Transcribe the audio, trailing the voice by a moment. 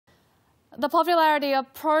The popularity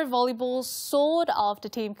of pro volleyball soared after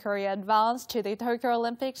Team Korea advanced to the Tokyo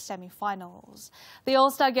Olympics semi-finals. The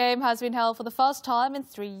All-Star Game has been held for the first time in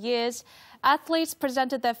 3 years. Athletes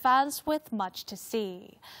presented their fans with much to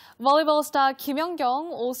see. Volleyball star Kim Young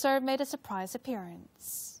also made a surprise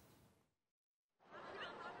appearance.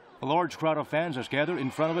 A large crowd of fans has gathered in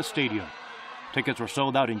front of a stadium. Tickets were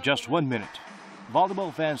sold out in just 1 minute.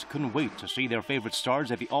 Volleyball fans couldn't wait to see their favorite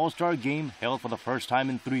stars at the All-Star Game held for the first time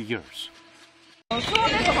in 3 years.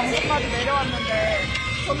 수원에서 방송까지 내려왔는데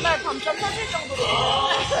전날 밤잠 설칠 정도로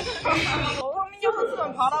황민경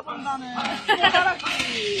선수만 바라본다는 손가락이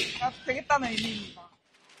되겠다는 의미입니다.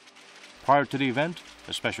 Prior to the event,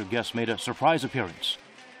 a special guest made a surprise appearance.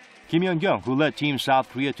 Kim Young, who led Team South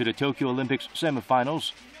Korea to the Tokyo Olympics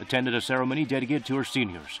semifinals, attended a ceremony dedicated to her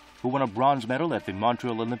seniors, who won a bronze medal at the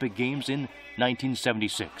Montreal Olympic Games in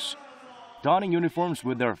 1976. Donning uniforms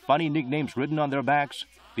with their funny nicknames written on their backs,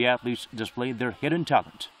 the athletes displayed their hidden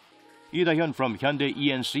talent. Lee Da-hyun from Hyundai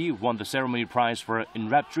ENC won the ceremony prize for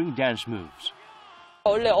enrapturing dance moves.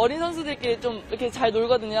 원래 어린 선수들끼리 좀 이렇게 잘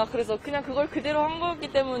놀거든요. 그래서 그냥 그걸 그대로 한 거기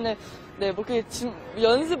때문에 뭐 그렇게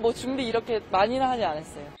연습 준비 이렇게 많이는 하지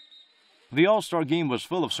않았어요. The All-Star Game was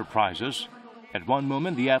full of surprises. At one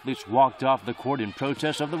moment, the athletes walked off the court in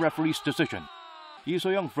protest of the referee's decision. Lee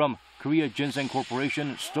So-young from Korea Ginseng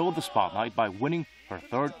Corporation stole the spotlight by winning her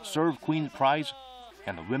third Serve Queen prize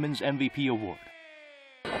and the Women's MVP award.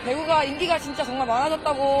 배구가 인기가 진짜 정말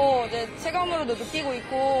많아졌다고 이제 체감으로도 느끼고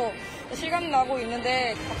있고 실감 나고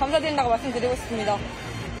있는데 감사드린다고 말씀드리고 싶습니다.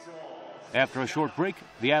 After a short break,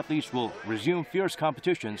 the athletes will resume fierce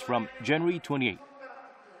competitions from January 28th.